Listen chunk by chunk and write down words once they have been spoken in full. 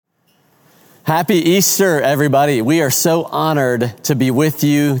Happy Easter, everybody. We are so honored to be with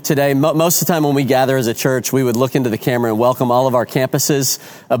you today. Most of the time when we gather as a church, we would look into the camera and welcome all of our campuses.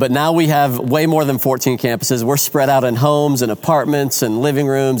 But now we have way more than 14 campuses. We're spread out in homes and apartments and living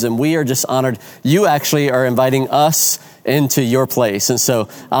rooms, and we are just honored. You actually are inviting us into your place. And so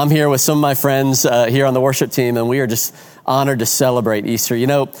I'm here with some of my friends here on the worship team, and we are just honored to celebrate Easter. You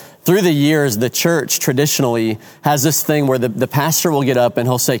know, through the years, the church traditionally has this thing where the pastor will get up and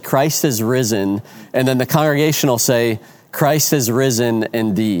he'll say, "Christ is risen." And then the congregation will say, "Christ is risen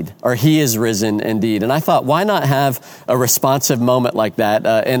indeed," or "He is risen indeed." And I thought, why not have a responsive moment like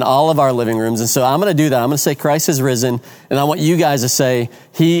that in all of our living rooms? And so I'm going to do that. I'm going to say, "Christ is risen." And I want you guys to say,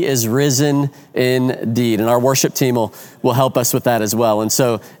 "He is risen indeed." And our worship team will help us with that as well. And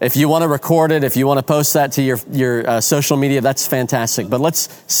so if you want to record it, if you want to post that to your social media, that's fantastic. But let's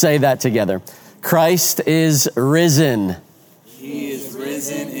say that together. Christ is risen. He is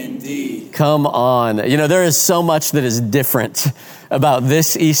risen indeed. Come on. You know, there is so much that is different about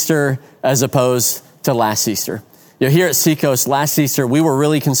this Easter as opposed to last Easter. You know, here at Seacoast last Easter, we were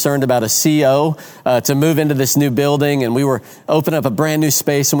really concerned about a CO to move into this new building, and we were opening up a brand new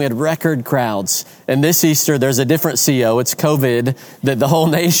space, and we had record crowds. And this Easter, there's a different CO. It's COVID that the whole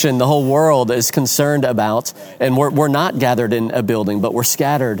nation, the whole world is concerned about. And we're not gathered in a building, but we're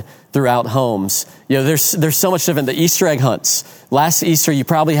scattered throughout homes. You know, there's so much different. The Easter egg hunts. Last Easter, you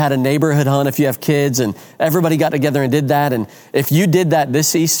probably had a neighborhood hunt if you have kids, and everybody got together and did that. And if you did that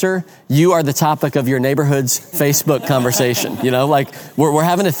this Easter, you are the topic of your neighborhood's Facebook conversation. You know, like we're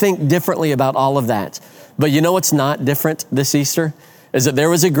having to think differently about all of that. But you know what's not different this Easter? Is that there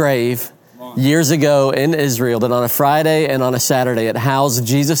was a grave years ago in Israel that on a Friday and on a Saturday it housed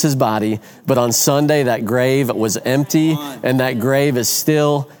Jesus' body, but on Sunday that grave was empty, and that grave is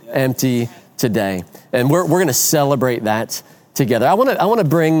still empty today. And we're going to celebrate that together. I want to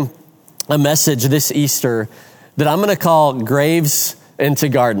bring a message this Easter that I'm going to call Graves into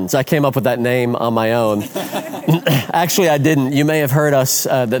Gardens. I came up with that name on my own. Actually, I didn't. You may have heard us,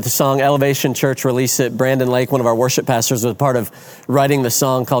 that the song Elevation Church released it. Brandon Lake, one of our worship pastors, was part of writing the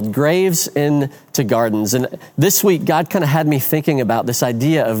song called Graves into Gardens. And this week, God kind of had me thinking about this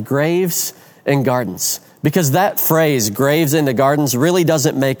idea of graves and gardens. Because that phrase, graves into gardens, really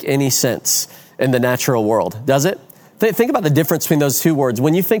doesn't make any sense in the natural world, does it? Think about the difference between those two words.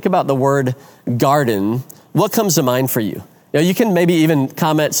 When you think about the word garden, what comes to mind for you? You know, you can maybe even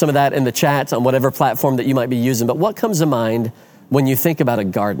comment some of that in the chat on whatever platform that you might be using, but what comes to mind when you think about a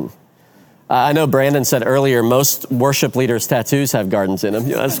garden? I know Brandon said earlier, most worship leaders' tattoos have gardens in them.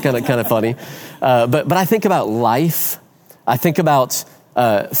 You know, that's kind of funny. But I think about life. I think about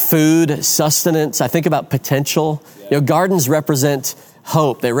food, sustenance. I think about potential. You know, gardens represent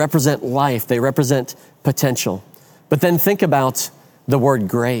hope. They represent life. They represent potential. But then think about the word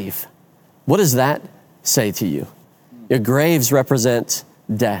grave. What does that say to you? Your graves represent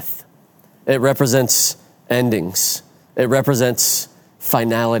death. It represents endings. It represents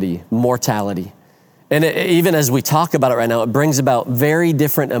finality, mortality. And even as we talk about it right now, it brings about very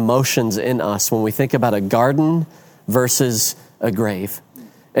different emotions in us when we think about a garden versus a grave.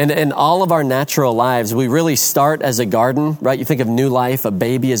 And in all of our natural lives, we really start as a garden, right? You think of new life, a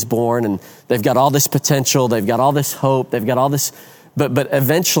baby is born, and they've got all this potential, they've got all this hope, they've got all this, but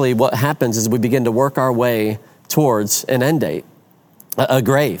eventually what happens is we begin to work our way towards an end date, a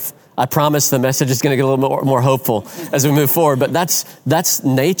grave. I promise the message is going to get a little more hopeful as we move forward, but that's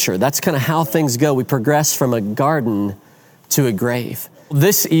nature. That's kind of how things go. We progress from a garden to a grave.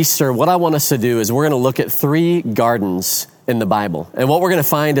 This Easter, what I want us to do is we're going to look at 3 gardens in the Bible. And what we're going to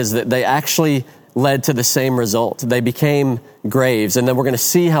find is that they actually led to the same result. They became graves. And then we're going to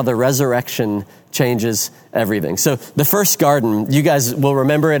see how the resurrection changes everything. So the first garden, you guys will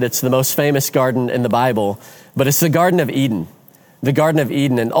remember it. It's the most famous garden in the Bible, but it's the Garden of Eden. The Garden of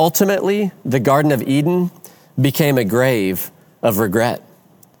Eden. And ultimately, the Garden of Eden became a grave of regret.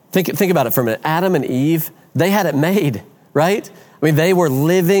 Think about it for a minute. Adam and Eve, they had it made, right? I mean, they were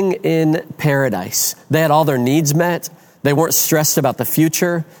living in paradise. They had all their needs met. They weren't stressed about the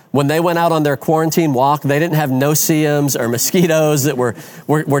future. When they went out on their quarantine walk, they didn't have no-see-ums or mosquitoes that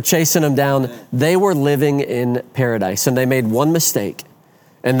were chasing them down. They were living in paradise, and they made one mistake,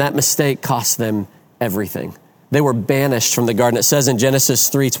 and that mistake cost them everything. They were banished from the garden. It says in Genesis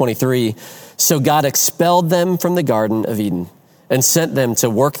 3:23, "So God expelled them from the Garden of Eden and sent them to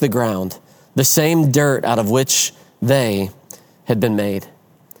work the ground, the same dirt out of which they had been made."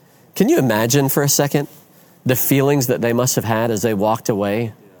 Can you imagine for a second the feelings that they must have had as they walked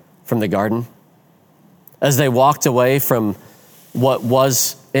away from the garden? As they walked away from what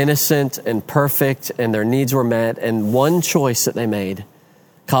was innocent and perfect and their needs were met, and one choice that they made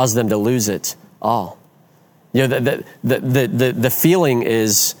caused them to lose it all. You know, the feeling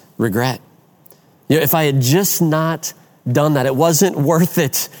is regret. You know, if I had just not done that, it wasn't worth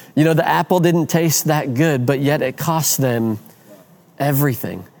it. You know, the apple didn't taste that good, but yet it cost them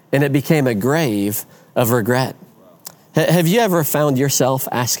everything. And it became a grave of regret. Have you ever found yourself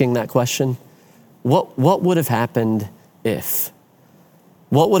asking that question? What would have happened if?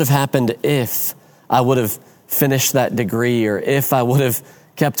 What would have happened if I would have finished that degree, or if I would have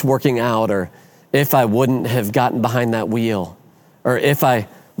kept working out, or if I wouldn't have gotten behind that wheel, or if I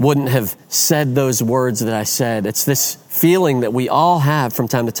wouldn't have said those words that I said? It's this feeling that we all have from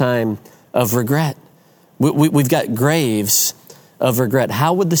time to time of regret. We've got graves of regret.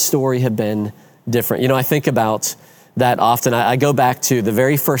 How would the story have been different? You know, I think about that often. I go back to the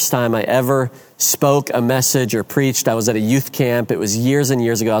very first time I ever spoke a message or preached. I was at a youth camp. It was years and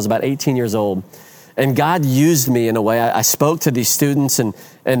years ago. I was about 18 years old. And God used me in a way. I spoke to these students,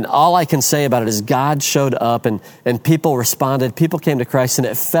 and all I can say about it is God showed up, and people responded. People came to Christ, and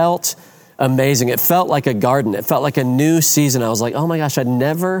it felt amazing. It felt like a garden. It felt like a new season. I was like, oh my gosh, I'd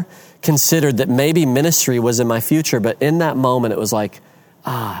never considered that maybe ministry was in my future. But in that moment, it was like,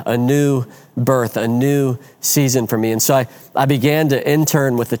 a new birth, a new season for me. And so I began to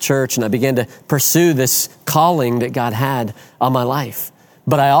intern with the church, and I began to pursue this calling that God had on my life.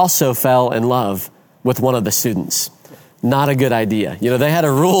 But I also fell in love with one of the students. Not a good idea. You know, they had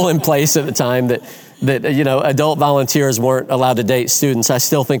a rule in place at the time that you know, adult volunteers weren't allowed to date students. I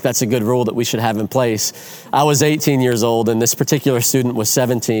still think that's a good rule that we should have in place. I was 18 years old, and this particular student was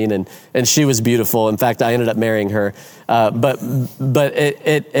 17, and she was beautiful. In fact, I ended up marrying her. But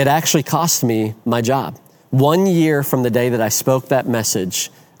it actually cost me my job. 1 year from the day that I spoke that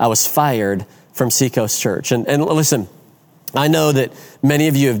message, I was fired from Seacoast Church. And listen, I know that many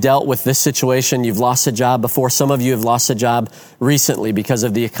of you have dealt with this situation. You've lost a job before. Some of you have lost a job recently because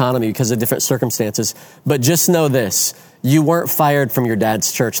of the economy, because of different circumstances. But just know this, you weren't fired from your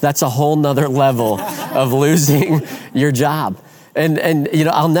dad's church. That's a whole nother level of losing your job. And you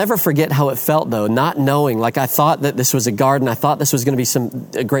know, I'll never forget how it felt though, not knowing. Like, I thought that this was a garden. I thought this was going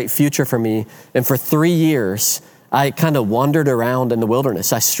to be a great future for me. And for 3 years, I kind of wandered around in the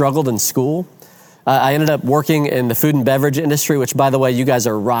wilderness. I struggled in school. I ended up working in the food and beverage industry, which, by the way, you guys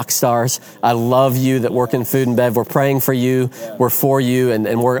are rock stars. I love you that work in food and bev. We're praying for you. We're for you,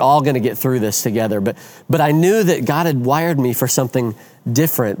 and we're all going to get through this together. But I knew that God had wired me for something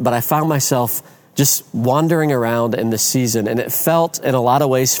different, but I found myself just wandering around in this season, and it felt in a lot of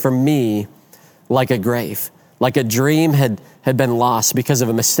ways for me like a grave, like a dream had been lost because of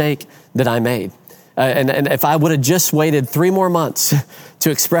a mistake that I made. And if I would have just waited 3 more months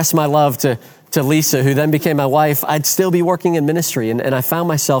to express my love to Lisa, who then became my wife, I'd still be working in ministry. And I found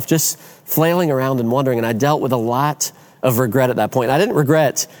myself just flailing around and wondering. And I dealt with a lot of regret at that point. And I didn't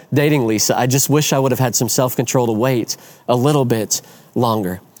regret dating Lisa. I just wish I would have had some self-control to wait a little bit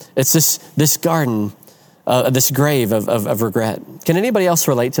longer. It's this garden, this grave of regret. Can anybody else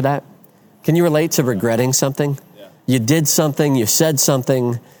relate to that? Can you relate to regretting something? Yeah. You did something, you said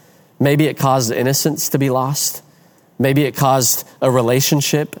something. Maybe it caused innocence to be lost. Maybe it caused a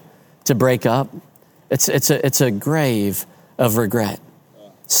relationship to break up. It's a grave of regret.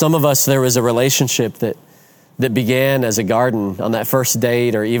 Some of us, there was a relationship that began as a garden on that first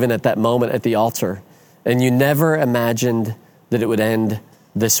date, or even at that moment at the altar, and you never imagined that it would end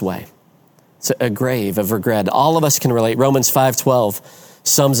this way. It's a grave of regret. All of us can relate. Romans 5:12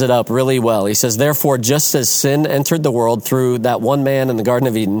 sums it up really well. He says, therefore, just as sin entered the world through that one man in the Garden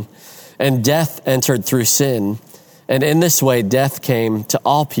of Eden, and death entered through sin, and in this way, death came to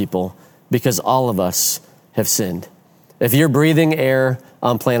all people because all of us have sinned. If you're breathing air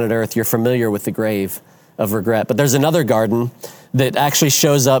on planet Earth, you're familiar with the grave of regret. But there's another garden that actually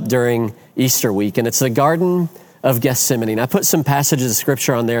shows up during Easter week, and it's the Garden of Gethsemane. And I put some passages of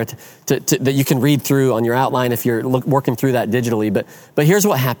scripture on there that you can read through on your outline if you're working through that digitally. But here's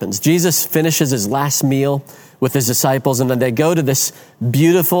what happens. Jesus finishes his last meal with his disciples, and then they go to this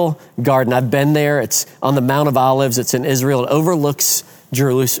beautiful garden. I've been there. It's on the Mount of Olives. It's in Israel. It overlooks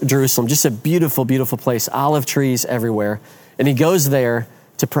Jerusalem. Just a beautiful, beautiful place. Olive trees everywhere. And he goes there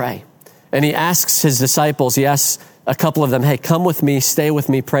to pray. And he asks his disciples, he asks a couple of them, hey, come with me, stay with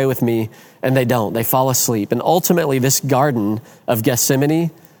me, pray with me. And they don't. They fall asleep. And ultimately, this Garden of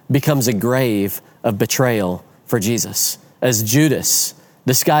Gethsemane becomes a grave of betrayal for Jesus. As Judas,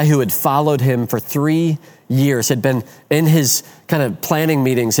 this guy who had followed him for 3 years, had been in his kind of planning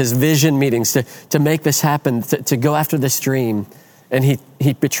meetings, his vision meetings to make this happen, to go after this dream. And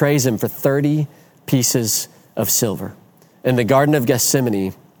he betrays him for 30 pieces of silver. And the Garden of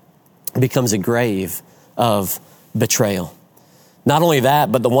Gethsemane becomes a grave of betrayal. Not only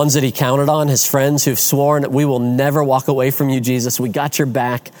that, but the ones that he counted on, his friends who've sworn, we will never walk away from you, Jesus. We got your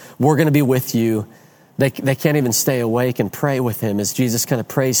back. We're going to be with you. They can't even stay awake and pray with him as Jesus kind of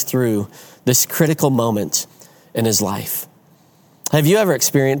prays through this critical moment in his life. Have you ever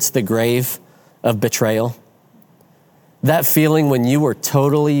experienced the grave of betrayal? That feeling when you were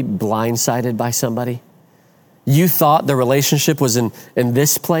totally blindsided by somebody? You thought the relationship was in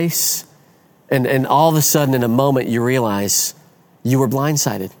this place, and all of a sudden in a moment you realize you were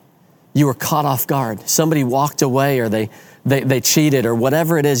blindsided. You were caught off guard. Somebody walked away, or they cheated, or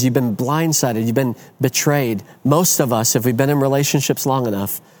whatever it is. You've been blindsided. You've been betrayed. Most of us, if we've been in relationships long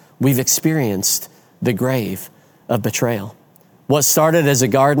enough, we've experienced the grave of betrayal. What started as a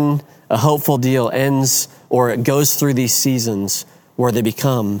garden, a hopeful deal, ends, or it goes through these seasons where they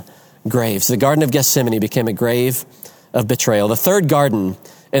become graves. The Garden of Gethsemane became a grave of betrayal. The third garden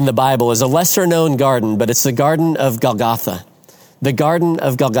in the Bible is a lesser known garden, but it's the Garden of Golgotha. The Garden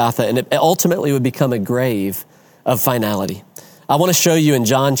of Golgotha, and it ultimately would become a grave of finality. I want to show you in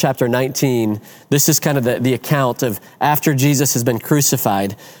John chapter 19, this is kind of the account of after Jesus has been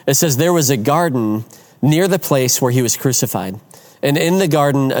crucified. It says there was a garden near the place where he was crucified, and in the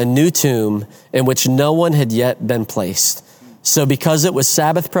garden a new tomb in which no one had yet been placed. So because it was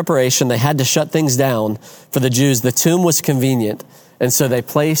Sabbath preparation, they had to shut things down for the Jews. The tomb was convenient, and so they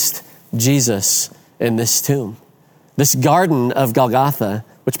placed Jesus in this tomb. This Garden of Golgotha,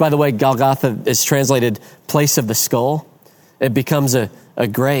 which by the way, Golgotha is translated place of the skull, it becomes a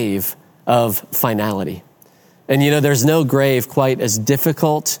grave of finality. And there's no grave quite as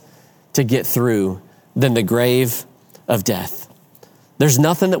difficult to get through than the grave of death. There's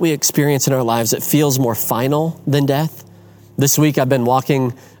nothing that we experience in our lives that feels more final than death. This week I've been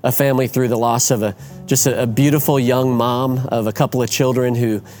walking a family through the loss of a beautiful young mom of a couple of children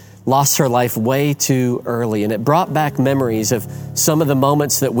who lost her life way too early. And it brought back memories of some of the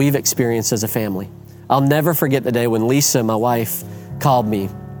moments that we've experienced as a family. I'll never forget the day when Lisa, my wife, called me,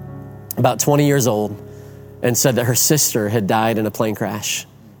 about 20 years old, and said that her sister had died in a plane crash.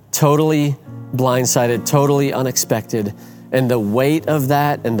 Totally blindsided, totally unexpected. And the weight of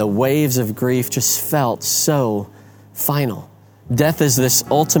that and the waves of grief just felt so final. Death is this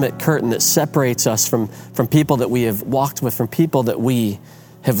ultimate curtain that separates us from people that we have walked with, from people that we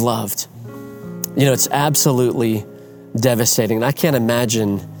have loved. It's absolutely devastating. And I can't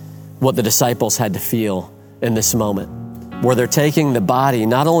imagine what the disciples had to feel in this moment, where they're taking the body,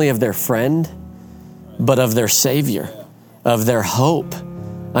 not only of their friend, but of their Savior, of their hope.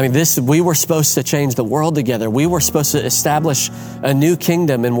 We were supposed to change the world together. We were supposed to establish a new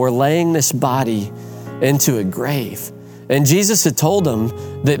kingdom, and we're laying this body into a grave. And Jesus had told them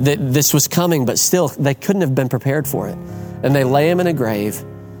that this was coming, but still they couldn't have been prepared for it. And they lay him in a grave,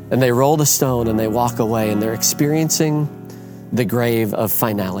 and they roll a stone, and they walk away, and they're experiencing the grave of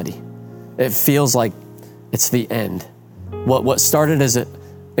finality. It feels like it's the end. What started as an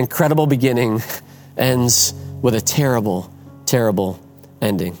incredible beginning ends with a terrible, terrible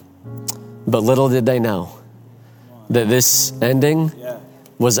ending. But little did they know that this ending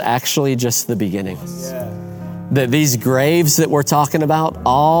was actually just the beginning. That these graves that we're talking about,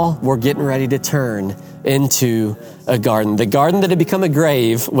 all were getting ready to turn into a garden. The garden that had become a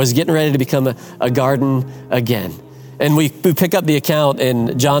grave was getting ready to become a garden again. And we pick up the account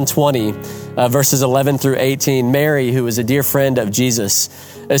in John 20, verses 11 through 18. Mary, who was a dear friend of Jesus,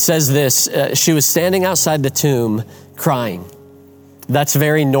 it says this, she was standing outside the tomb crying. That's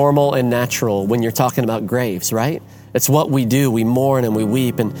very normal and natural when you're talking about graves, right? It's what we do. We mourn and we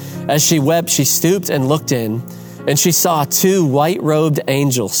weep. And as she wept, she stooped and looked in, and she saw two white-robed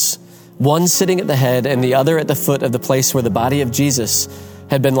angels, one sitting at the head and the other at the foot of the place where the body of Jesus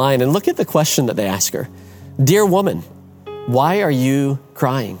had been lying. And look at the question that they ask her. Dear woman, why are you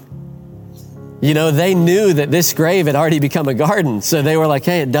crying? They knew that this grave had already become a garden. So they were like,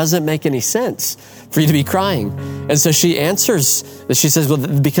 hey, it doesn't make any sense for you to be crying. And so she answers, she says,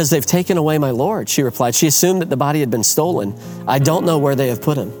 well, because they've taken away my Lord, she replied. She assumed that the body had been stolen. I don't know where they have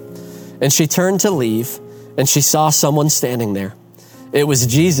put him. And she turned to leave, and she saw someone standing there. It was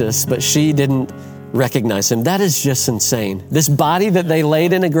Jesus, but she didn't recognize him. That is just insane. This body that they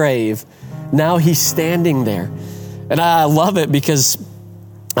laid in a grave, now he's standing there. And I love it because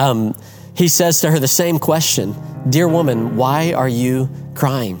he says to her the same question. Dear woman, why are you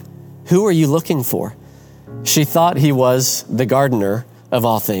crying? Who are you looking for? She thought he was the gardener of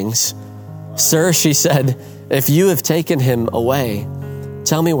all things. Sir, she said, if you have taken him away,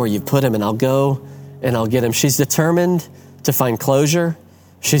 tell me where you put him and I'll go and I'll get him. She's determined to find closure.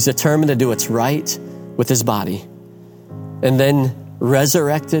 She's determined to do what's right with his body. And then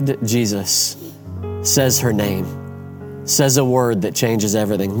resurrected Jesus says her name. says a word that changes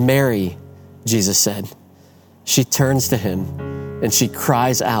everything. Mary, Jesus said. She turns to him and she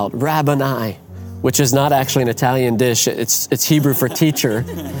cries out, Rabboni, which is not actually an Italian dish. It's Hebrew for teacher.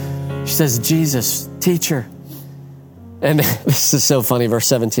 She says, Jesus, teacher. And this is so funny, verse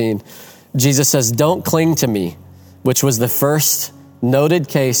 17. Jesus says, don't cling to me, which was the first noted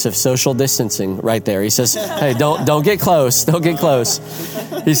case of social distancing right there. He says, hey, don't get close. Don't get close.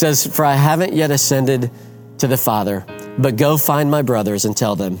 He says, for I haven't yet ascended to the Father, but go find my brothers and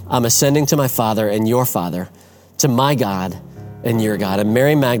tell them, I'm ascending to my Father and your Father, to my God and your God. And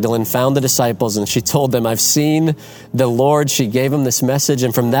Mary Magdalene found the disciples and she told them, I've seen the Lord. She gave them this message.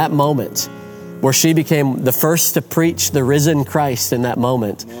 And from that moment, where she became the first to preach the risen Christ in that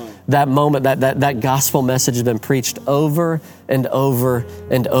moment, that gospel message has been preached over and over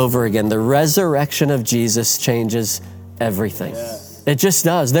and over again. The resurrection of Jesus changes everything. Yes. It just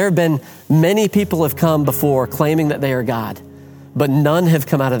does. There have been many people have come before claiming that they are God, but none have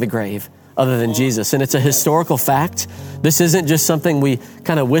come out of the grave other than Jesus. And it's a historical fact. This isn't just something we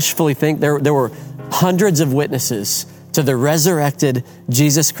kind of wishfully think. There were hundreds of witnesses to the resurrected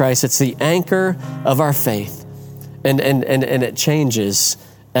Jesus Christ. It's the anchor of our faith, and it changes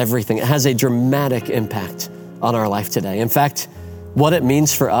everything. It has a dramatic impact on our life today. In fact, what it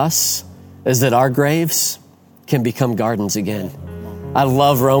means for us is that our graves can become gardens again. I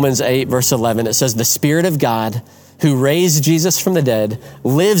love Romans 8, verse 11. It says, the Spirit of God who raised Jesus from the dead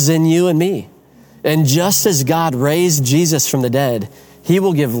lives in you and me. And just as God raised Jesus from the dead, he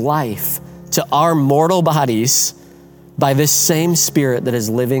will give life to our mortal bodies by this same Spirit that is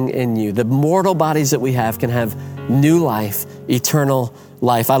living in you. The mortal bodies that we have can have new life, eternal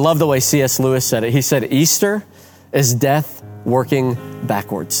life. I love the way C.S. Lewis said it. He said, Easter is death working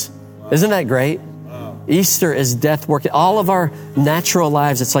backwards. Isn't that great? Easter is death working. All of our natural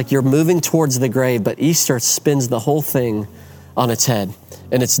lives, it's like you're moving towards the grave, but Easter spins the whole thing on its head,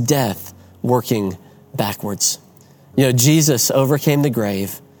 and it's death working backwards. You know, Jesus overcame the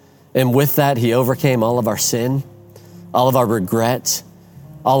grave, and with that, he overcame all of our sin, all of our regret,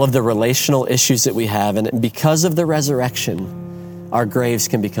 all of the relational issues that we have. And because of the resurrection, our graves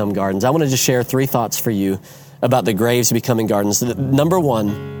can become gardens. I want to just share 3 thoughts for you about the graves becoming gardens. Number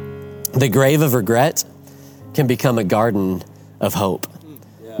 1, the grave of regret can become a garden of hope.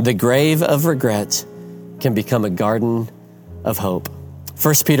 The grave of regret can become a garden of hope.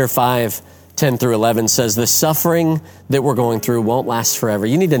 1 Peter 5, 10 through 11 says, the suffering that we're going through won't last forever.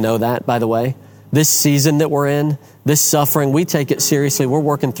 You need to know that, by the way. This season that we're in, this suffering, we take it seriously. We're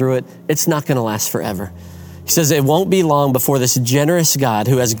working through it. It's not going to last forever. He says it won't be long before this generous God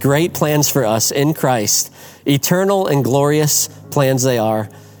who has great plans for us in Christ, eternal and glorious plans they are,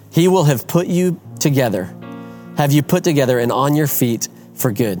 he will have you put together and on your feet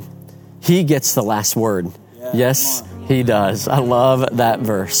for good. He gets the last word. Yes, he does. I love that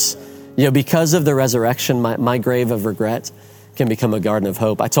verse. You know, because of the resurrection, my grave of regret can become a garden of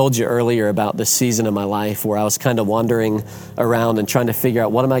hope. I told you earlier about this season of my life where I was kind of wandering around and trying to figure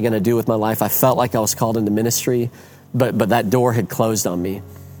out what am I going to do with my life. I felt like I was called into ministry, but that door had closed on me.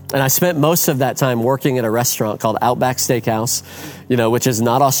 And I spent most of that time working at a restaurant called Outback Steakhouse, you know, which is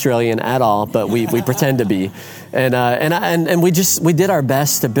not Australian at all, but we pretend to be. And we did our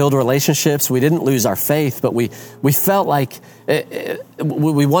best to build relationships. We didn't lose our faith, but we felt like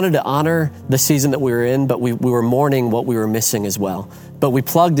we wanted to honor the season that we were in, but we were mourning what we were missing as well. But we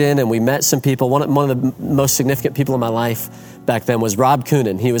plugged in and we met some people. One of the most significant people in my life back then was Rob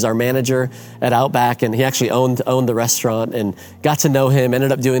Coonan. He was our manager at Outback, and he actually owned the restaurant, and got to know him,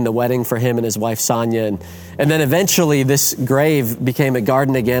 ended up doing the wedding for him and his wife, Sonia. And then eventually this grave became a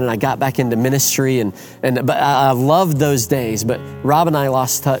garden again, and I got back into ministry. But I loved those days, but Rob and I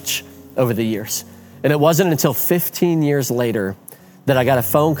lost touch over the years. And it wasn't until 15 years later that I got a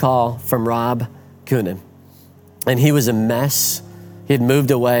phone call from Rob Coonan. And he was a mess. He had moved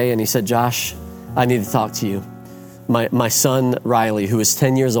away, and he said, Josh, I need to talk to you. My son, Riley, who was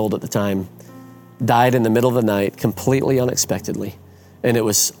 10 years old at the time, died in the middle of the night, completely unexpectedly. And it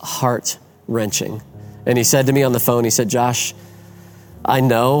was heart-wrenching. And he said to me on the phone, he said, Josh, I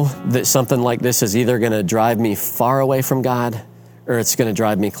know that something like this is either going to drive me far away from God or it's going to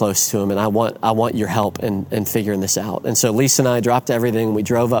drive me close to him. And I want your help in figuring this out. And so Lisa and I dropped everything. We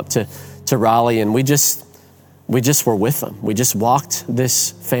drove up to Raleigh, and we just were with them. We just walked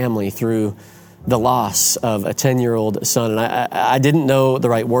this family through the loss of a 10-year-old son. And I didn't know the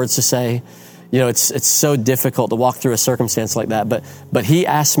right words to say. You know, it's so difficult to walk through a circumstance like that. But he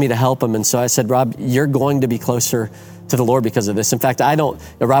asked me to help him. And so I said, Rob, you're going to be closer to the Lord because of this. In fact,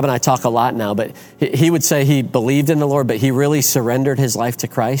 Rob and I talk a lot now, but he would say he believed in the Lord, but he really surrendered his life to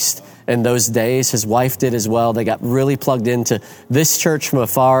Christ in those days. His wife did as well. They got really plugged into this church from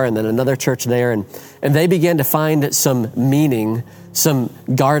afar and then another church there. And they began to find some meaning, some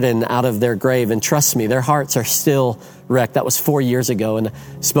garden out of their grave. And trust me, their hearts are still wrecked. That was 4 years ago, and I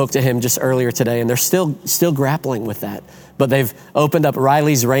spoke to him just earlier today, and they're still grappling with that. But they've opened up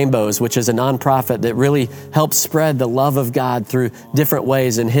Riley's Rainbows, which is a nonprofit that really helps spread the love of God through different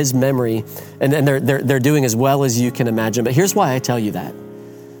ways in his memory. And they're doing as well as you can imagine. But here's why I tell you that.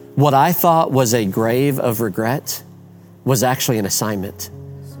 What I thought was a grave of regret was actually an assignment.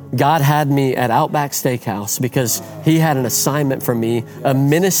 God had me at Outback Steakhouse because he had an assignment for me, a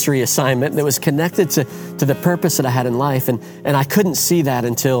ministry assignment that was connected to the purpose that I had in life. And I couldn't see that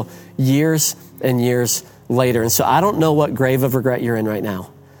until years and years later. And so I don't know what grave of regret you're in right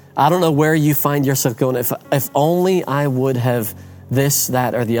now. I don't know where you find yourself going. If only I would have this,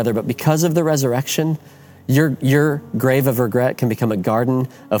 that, or the other. But because of the resurrection, your grave of regret can become a garden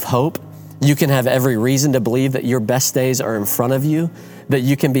of hope. You can have every reason to believe that your best days are in front of you, that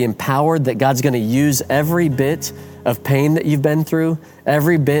you can be empowered, that God's going to use every bit of pain that you've been through,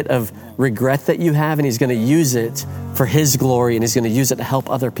 every bit of regret that you have, and he's going to use it for his glory, and he's going to use it to help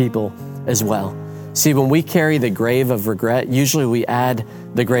other people as well. See, when we carry the grave of regret, usually we add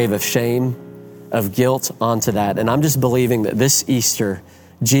the grave of shame, of guilt onto that. And I'm just believing that this Easter,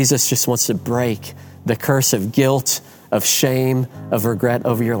 Jesus just wants to break the curse of guilt, of shame, of regret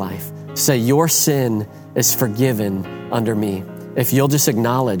over your life. Say, your sin is forgiven under me. If you'll just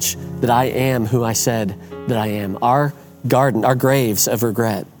acknowledge that I am who I said that I am. Our graves of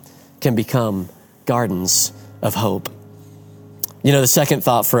regret can become gardens of hope. You know, the second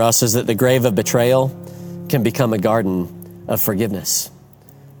thought for us is that the grave of betrayal can become a garden of forgiveness.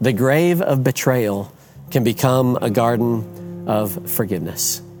 The grave of betrayal can become a garden of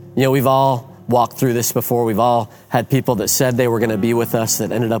forgiveness. You know, we've all walked through this before. We've all had people that said they were going to be with us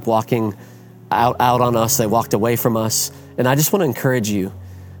that ended up walking out on us. They walked away from us. And I just want to encourage you,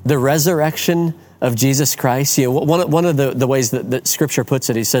 the resurrection of Jesus Christ, you know, one of the ways that Scripture puts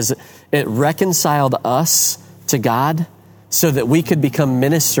it, he says it reconciled us to God so that we could become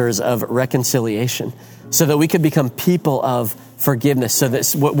ministers of reconciliation, so that we could become people of forgiveness, so that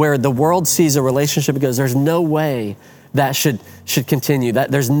where the world sees a relationship, it goes, there's no way that should continue.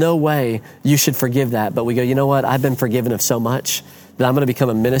 That there's no way you should forgive that. But we go, you know what? I've been forgiven of so much that I'm going to become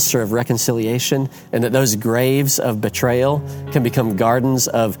a minister of reconciliation, and that those graves of betrayal can become gardens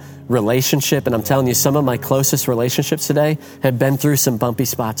of relationship. And I'm telling you, some of my closest relationships today have been through some bumpy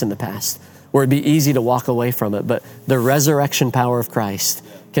spots in the past where it'd be easy to walk away from it. But the resurrection power of Christ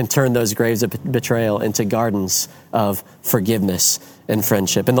can turn those graves of betrayal into gardens of forgiveness and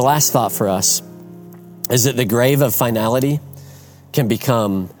friendship. And the last thought for us is that the grave of finality can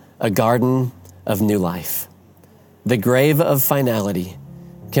become a garden of new life. The grave of finality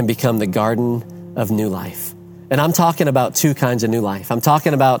can become the garden of new life. And I'm talking about two kinds of new life. I'm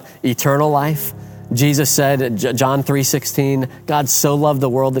talking about eternal life. Jesus said, John 3:16, God so loved the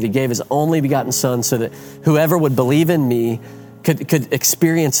world that he gave his only begotten son so that whoever would believe in me could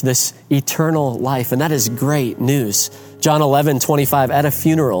experience this eternal life. And that is great news. John 11:25 at a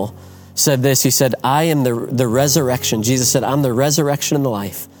funeral said this. He said, I am the resurrection. Jesus said, I'm the resurrection and the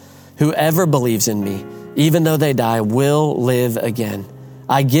life. Whoever believes in me, even though they die, will live again.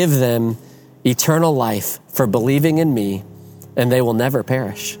 I give them eternal life for believing in me, and they will never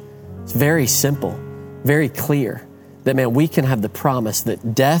perish. It's very simple, very clear that, man, we can have the promise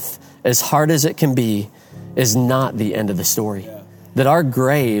that death, as hard as it can be, is not the end of the story. That our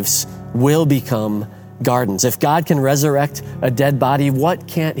graves will become gardens. If God can resurrect a dead body, what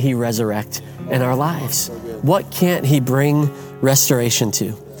can't he resurrect in our lives? What can't he bring restoration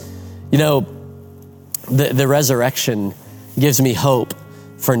to? You know, the resurrection gives me hope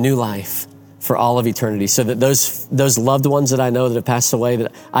for new life for all of eternity, so that those loved ones that I know that have passed away,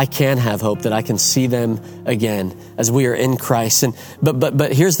 that I can have hope, that I can see them again as we are in Christ. And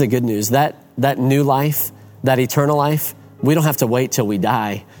but here's the good news, that new life, that eternal life, we don't have to wait till we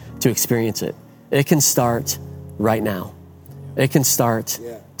die to experience it. It can start right now. It can start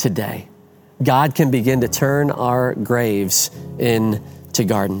today. God can begin to turn our graves into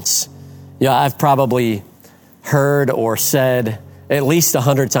gardens. Yeah, I've probably heard or said at least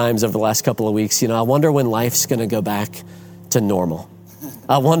 100 times over the last couple of weeks, you know, I wonder when life's going to go back to normal.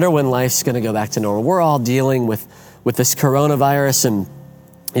 I wonder when life's going to go back to normal. We're all dealing with this coronavirus, and,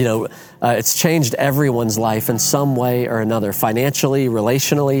 you know, it's changed everyone's life in some way or another, financially,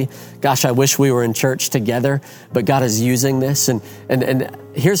 relationally. Gosh, I wish we were in church together, but God is using this. And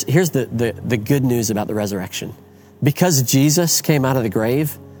here's the good news about the resurrection. because Jesus came out of the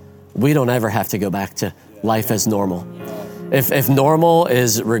grave, we don't ever have to go back to life as normal. If normal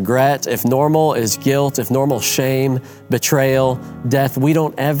is regret, if normal is guilt, if normal is shame, betrayal, death, we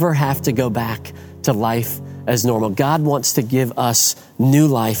don't ever have to go back to life as normal. God wants to give us new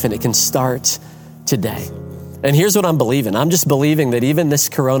life, and it can start today. And here's what I'm believing. I'm just believing that even this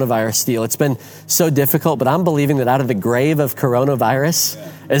coronavirus deal, it's been so difficult, but I'm believing that out of the grave of coronavirus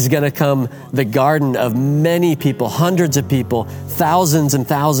is going to come the garden of many people, hundreds of people, thousands and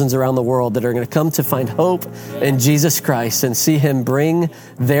thousands around the world that are going to come to find hope in Jesus Christ and see him bring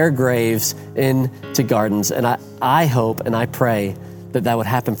their graves into gardens. And I hope and I pray that that would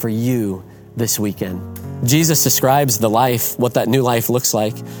happen for you this weekend. Jesus describes the life, what that new life looks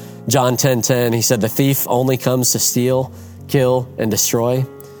like. John 10:10, he said, the thief only comes to steal, kill, and destroy,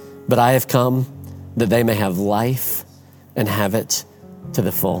 but I have come that they may have life and have it to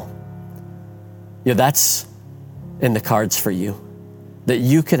the full. You know, that's in the cards for you, that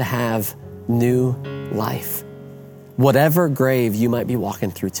you could have new life. Whatever grave you might be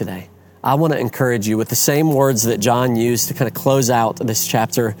walking through today, I want to encourage you with the same words that John used to kind of close out this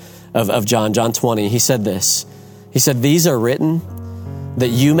chapter of John 20. He said this, he said, these are written that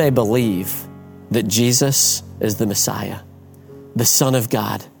you may believe that Jesus is the Messiah, the Son of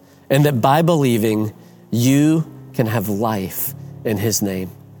God, and that by believing, you can have life in his name.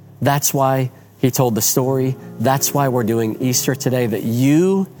 That's why he told the story. That's why we're doing Easter today, that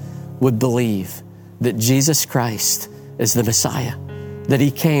you would believe that Jesus Christ is the Messiah, that he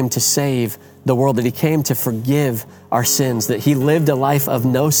came to save the world, that he came to forgive our sins, that he lived a life of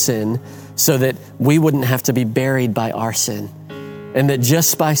no sin so that we wouldn't have to be buried by our sin. And that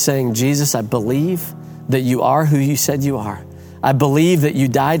just by saying, Jesus, I believe that you are who you said you are. I believe that you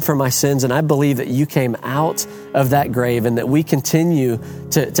died for my sins, and I believe that you came out of that grave, and that we continue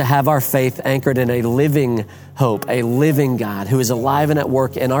to have our faith anchored in a living hope, a living God who is alive and at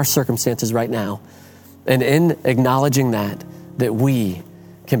work in our circumstances right now. And in acknowledging that we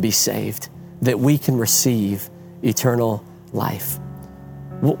can be saved, that we can receive eternal life.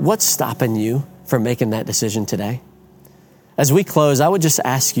 What's stopping you from making that decision today? As we close, I would just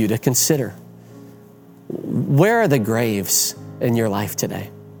ask you to consider, where are the graves in your life today?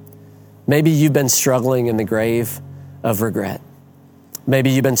 Maybe you've been struggling in the grave of regret.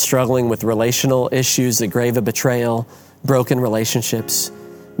 Maybe you've been struggling with relational issues, the grave of betrayal, broken relationships.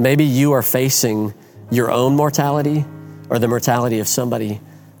 Maybe you are facing your own mortality or the mortality of somebody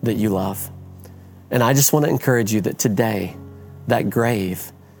that you love. And I just want to encourage you that today, that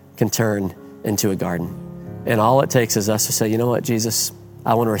grave can turn into a garden. And all it takes is us to say, you know what, Jesus,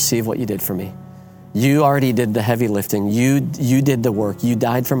 I want to receive what you did for me. You already did the heavy lifting. You did the work. You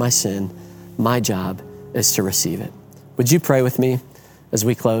died for my sin. My job is to receive it. Would you pray with me as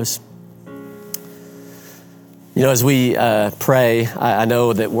we close? You know, as we pray, I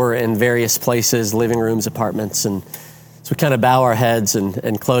know that we're in various places, living rooms, apartments, and as we kind of bow our heads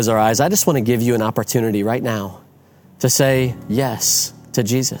and close our eyes, I just want to give you an opportunity right now to say yes to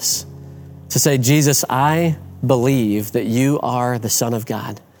Jesus. To say, Jesus, I believe that you are the Son of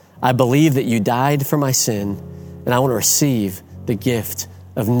God. I believe that you died for my sin, and I want to receive the gift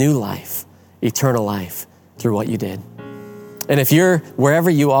of new life, eternal life, through what you did. And if you're wherever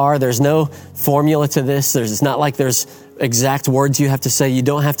you are, there's no formula to this. It's not like there's exact words you have to say. You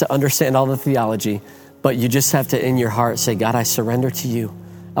don't have to understand all the theology, but you just have to, in your heart, say, God, I surrender to you.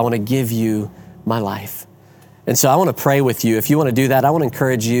 I want to give you my life. And so I want to pray with you. If you want to do that, I want to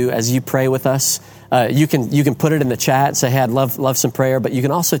encourage you as you pray with us. You can put it in the chat, say, hey, I'd love some prayer, but you can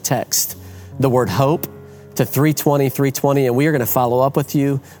also text the word hope to 320, and we are going to follow up with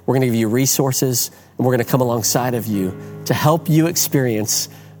you. We're going to give you resources, and we're going to come alongside of you to help you experience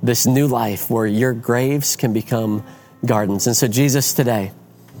this new life where your graves can become gardens. And so Jesus, today,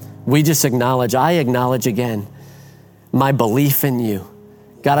 I acknowledge again my belief in you.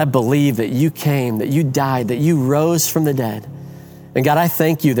 God, I believe that you came, that you died, that you rose from the dead. And God, I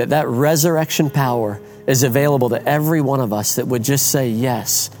thank you that resurrection power is available to every one of us that would just say,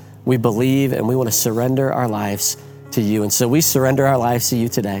 yes, we believe and we want to surrender our lives to you. And so we surrender our lives to you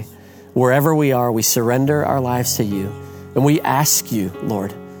today. Wherever we are, we surrender our lives to you. And we ask you,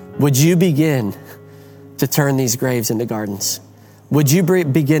 Lord, would you begin to turn these graves into gardens? Would you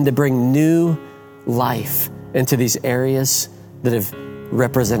begin to bring new life into these areas that have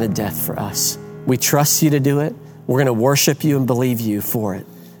represented death for us? We trust you to do it. We're going to worship you and believe you for it.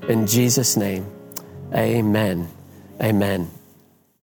 In Jesus' name, amen. Amen.